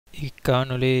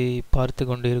இக்காணொளியை பார்த்து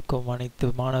கொண்டிருக்கும் அனைத்து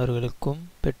மாணவர்களுக்கும்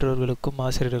பெற்றோர்களுக்கும்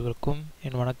ஆசிரியர்களுக்கும்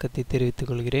என் வணக்கத்தை தெரிவித்துக்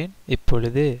கொள்கிறேன்.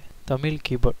 இப்பொழுது தமிழ்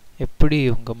கீபோர்ட் எப்படி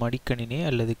உங்கள் மடிக்கணினி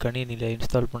அல்லது கணினியில்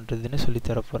இன்ஸ்டால் பண்ணுறதுன்னு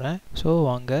சொல்லித்தரப்போகிறேன். ஸோ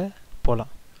வாங்க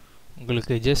போகலாம்.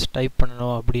 உங்களுக்கு ஜஸ்ட் டைப்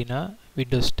பண்ணணும் அப்படின்னா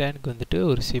விண்டோஸ் 10க்கு வந்துட்டு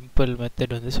ஒரு சிம்பிள்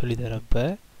மெத்தட் வந்து சொல்லித்தரேன். இப்போ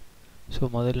ஸோ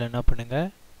முதல்ல என்ன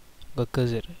பண்ணுங்கள், உங்கள்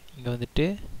கர்சர் இங்கே வந்துட்டு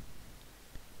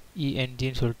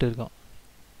ENGன்னு சொல்லிட்டு இருக்கோம்.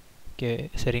 ஓகே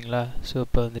சரிங்களா. ஸோ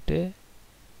இப்போ வந்துட்டு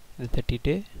இது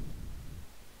தட்டிட்டு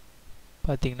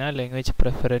பார்த்தீங்கன்னா லாங்குவேஜ்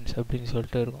ப்ரெஃபரன்ஸ் அப்படின்னு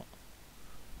சொல்லிட்டு இருக்கும்.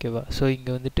 ஓகேவா. ஸோ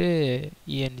இங்கே வந்துட்டு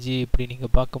ENG இப்படி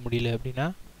நீங்கள் பார்க்க முடியல அப்படின்னா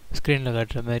ஸ்க்ரீனில்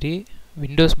காட்டுற மாதிரி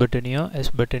விண்டோஸ் பட்டனையும்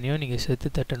எஸ் பட்டனையும் நீங்கள்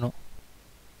சேர்த்து தட்டணும்.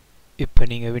 இப்போ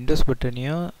நீங்கள் விண்டோஸ்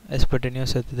பட்டனையும் எஸ்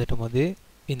பட்டனையும் சேர்த்து தட்டும் போது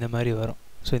இந்த மாதிரி வரும்.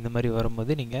 ஸோ இந்த மாதிரி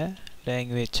வரும்போது நீங்கள்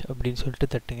லாங்குவேஜ் அப்படின்னு சொல்லிட்டு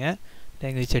தட்டுங்க.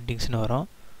 லாங்குவேஜ் செட்டிங்ஸ்னு வரும்.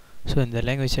 ஸோ இந்த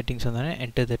லாங்குவேஜ் செட்டிங்ஸ் வந்தோடனே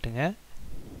என்டர் தட்டுங்க.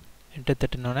 என்டர்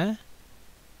தட்டினோடனே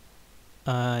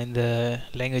இந்த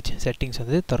லாங்குவேஜ் செட்டிங்ஸ்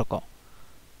வந்து திறக்கும்.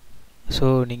 ஸோ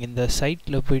நீங்கள் இந்த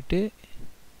சைட்டில் போயிட்டு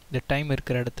இந்த டைம்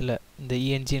இருக்கிற இடத்துல இந்த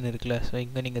ENGன்னு இருக்குல்ல, ஸோ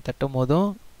இங்கே நீங்கள் தட்டும் போதும்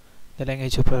இந்த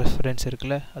லாங்குவேஜ் ப்ரெஃபரன்ஸ்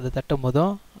இருக்குல்ல, அதை தட்டும்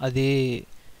போதும் அதே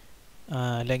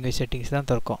லாங்குவேஜ் செட்டிங்ஸ் தான்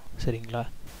திறக்கும். சரிங்களா.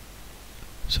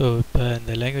 ஸோ இப்போ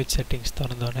இந்த லாங்குவேஜ் செட்டிங்ஸ்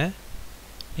திறந்தோடனே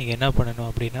நீங்கள் என்ன பண்ணணும்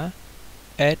அப்படின்னா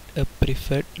ஆட் அ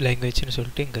ப்ரிஃபர்ட் லாங்குவேஜ்னு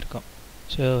சொல்லிட்டு இங்கே இருக்கும்.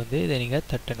 ஸோ வந்து இதை நீங்கள்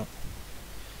தட்டணும்.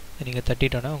 இதை நீங்கள்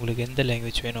தட்டிட்டோன்னா உங்களுக்கு எந்த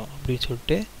லாங்குவேஜ் வேணும் அப்படின்னு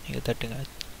சொல்லிட்டு நீங்கள் தட்டுங்க.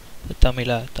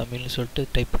 தமிழ்னு சொல்லிட்டு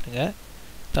டைப் பண்ணுங்கள்.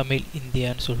 தமிழ்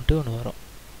இந்தியான்னு சொல்லிட்டு ஒன்று வரும்.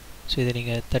 ஸோ இதை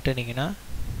நீங்கள் தட்டுனீங்கன்னா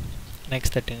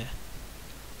நெக்ஸ்ட் தட்டுங்க.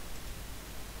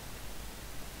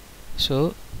 ஸோ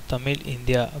தமிழ்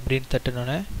இந்தியா அப்படின்னு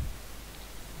தட்டினோன்னே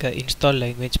இன்ஸ்டால்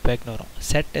லாங்குவேஜ் பேக்னு வரும்.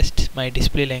 Set test my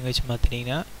display language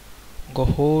மாற்றினீங்கன்னா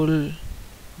உங்கள் ஹோல்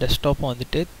டெஸ்க்டாப்பும்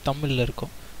வந்துட்டு தமிழில்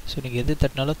இருக்கும். ஸோ நீங்கள் எது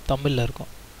தட்டினாலும் தமிழில்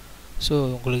இருக்கும். ஸோ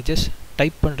உங்களுக்கு ஜஸ்ட்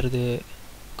டைப்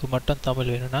பண்ணுறதுக்கு மட்டும் தமிழ்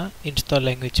வேணும்னா இன்ஸ்டால்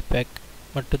லாங்குவேஜ் பேக்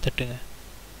மட்டும் தட்டுங்க.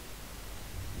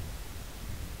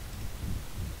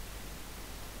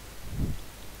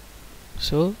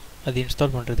 ஸோ அது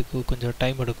இன்ஸ்டால் பண்ணுறதுக்கு கொஞ்சம்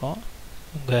டைம் எடுக்கும்.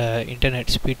 உங்கள்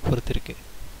இன்டர்நெட் ஸ்பீட் பொறுத்து இருக்குது.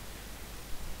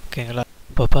 ஓகேங்களா.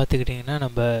 இப்போ பார்த்துக்கிட்டிங்கன்னா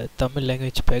நம்ம தமிழ்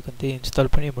லாங்குவேஜ் பேக் வந்து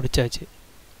இன்ஸ்டால் பண்ணி முடிச்சாச்சு.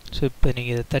 ஸோ இப்போ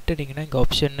நீங்கள் இதை தட்டுனீங்கன்னா இங்கே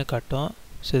ஆப்ஷன்னு காட்டும்.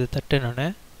 ஸோ இதை தட்டினோன்னே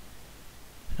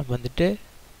நம்ம வந்துட்டு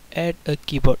ஆட் அ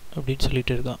கீபோர்ட் அப்படின்னு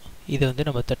சொல்லிட்டு இருக்கோம். இதை வந்து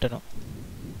நம்ம தட்டணும்.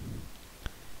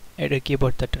 ஆட் அ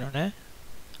கீபோர்ட் தட்டினோன்னே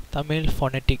தமிழ்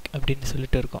ஃபோனட்டிக் அப்படின்னு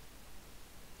சொல்லிட்டு இருக்கோம்.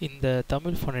 இந்த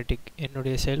தமிழ் ஃபோனட்டிக்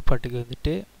என்னுடைய செயல்பாட்டுக்கு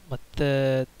வந்துட்டு மற்ற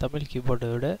தமிழ் கீபோர்டை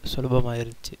விட சுலபமாக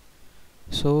இருந்துச்சு.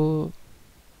 ஸோ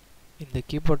இந்த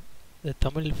கீபோர்ட் இந்த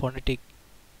தமிழ் ஃபோனட்டிக்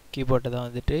கீபோர்டை தான்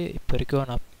வந்துட்டு இப்போ வரைக்கும்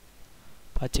நான்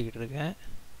பாய்ச்சிக்கிட்டு இருக்கேன்.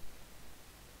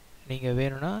 நீங்கள்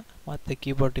வேணும்னா மற்ற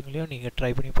கீபோர்டுங்களையும் நீங்கள்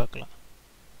ட்ரை பண்ணி பார்க்கலாம்.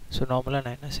 ஸோ நார்மலாக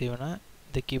நான் என்ன செய்வேன்னா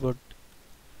இந்த கீபோர்ட்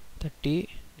தட்டி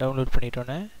டவுன்லோட்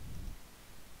பண்ணிட்டோன்னே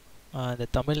அந்த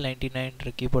தமிழ்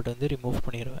 99ன்ற கீபோர்ட் வந்து ரிமூவ்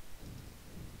பண்ணிடுவேன்.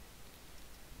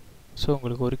 ஸோ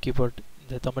உங்களுக்கு ஒரு கீபோர்ட்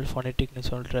இந்த தமிழ் ஃபோனட்டிக்னு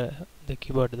சொல்கிற இந்த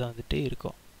கீபோர்டு தான் வந்துட்டு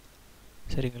இருக்கும்.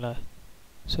 சரிங்களா.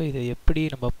 ஸோ இதை எப்படி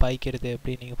நம்ம பாய்க்கிறது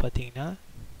அப்படின்னு நீங்கள் பார்த்தீங்கன்னா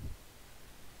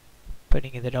இப்போ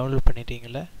நீங்கள் இதை டவுன்லோட்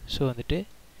பண்ணிட்டீங்கள. ஸோ வந்துட்டு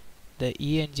இந்த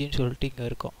ENGன்னு சொல்லிட்டு இங்கே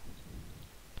இருக்கும்.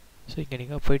 ஸோ இங்கே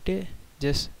நீங்கள் போயிட்டு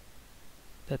ஜஸ்ட்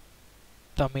இந்த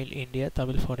தமிழ் இந்தியா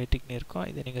தமிழ் ஃபோனட்டிக்னு இருக்கும்.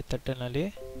 இதை நீங்கள் தட்டினாலே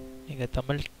நீங்கள்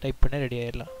தமிழ் டைப் பண்ண ரெடி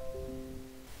ஆகிடலாம்.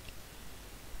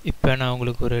 இப்போ நான்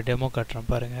உங்களுக்கு ஒரு டெமோ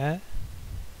காட்டுறேன் பாருங்கள்.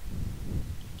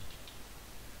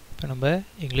 இப்போ நம்ம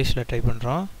இங்கிலீஷில் டைப்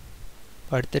பண்ணுறோம்.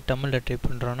 அடுத்து தமிழில் டைப்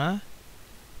பண்ணுறோன்னா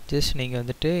ஜஸ்ட் நீங்கள்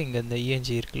வந்துட்டு இங்கே இந்த ENG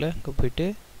இருக்குல்ல, இங்கே போய்ட்டு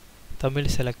தமிழ்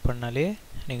செலக்ட் பண்ணாலே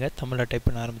நீங்கள் தமிழில் டைப்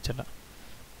பண்ண ஆரம்பிச்சிடலாம்.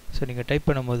 ஸோ நீங்கள் டைப்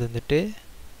பண்ணும்போது வந்துட்டு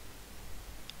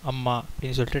அம்மா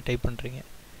அப்படின்னு சொல்லிட்டு டைப் பண்ணுறீங்க.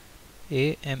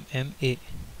 AMMA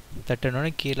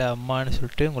தட்டினோன்னே கீழே அம்மான்னு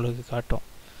சொல்லிட்டு உங்களுக்கு காட்டும்.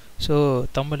 ஸோ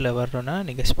தமிழில் வர்றோன்னா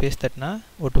நீங்கள் ஸ்பேஸ் தட்டினா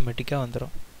ஆட்டோமேட்டிக்காக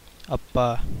வந்துடும். அப்பா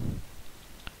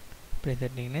அப்படி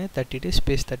தட்டினீங்கன்னா தட்டிட்டு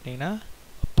ஸ்பேஸ் தட்டினீங்கன்னா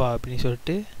அப்பா அப்படின்னு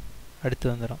சொல்லிட்டு அடுத்து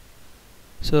வந்துடும்.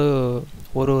 ஸோ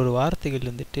ஒரு வார்த்தைகள்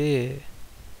வந்துட்டு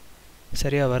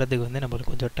சரியாக வர்றதுக்கு வந்து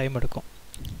நம்மளுக்கு கொஞ்சம் டைம் எடுக்கும்.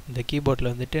 இந்த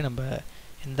கீபோர்டில் வந்துட்டு நம்ம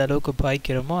எந்த அளவுக்கு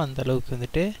பாய்க்கிறோமோ அந்த அளவுக்கு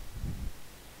வந்துட்டு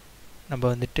நம்ம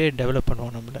வந்துட்டு டெவலப்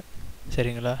பண்ணுவோம் நம்மளை.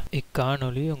 சரிங்களா.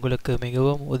 இக்காணொளி உங்களுக்கு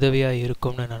மிகவும் உதவியாக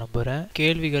இருக்கும்னு நான் நம்புகிறேன்.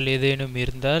 கேள்விகள் ஏதேனும்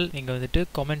இருந்தால் நீங்கள் வந்துட்டு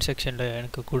கமெண்ட் செக்ஷனில்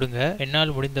எனக்கு கொடுங்க.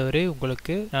 என்னால் முடிந்தவரை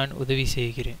உங்களுக்கு நான் உதவி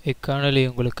செய்கிறேன். இக்காணொளி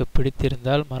உங்களுக்கு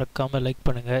பிடித்திருந்தால் மறக்காமல் லைக்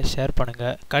பண்ணுங்கள், ஷேர்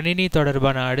பண்ணுங்கள். கணினி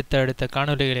தொடர்பான அடுத்த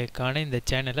காணொளிகளை காண இந்த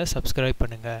சேனலை சப்ஸ்கிரைப்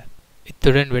பண்ணுங்கள்.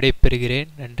 இத்துடன் விடைபெறுகிறேன்.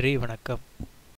 நன்றி, வணக்கம்.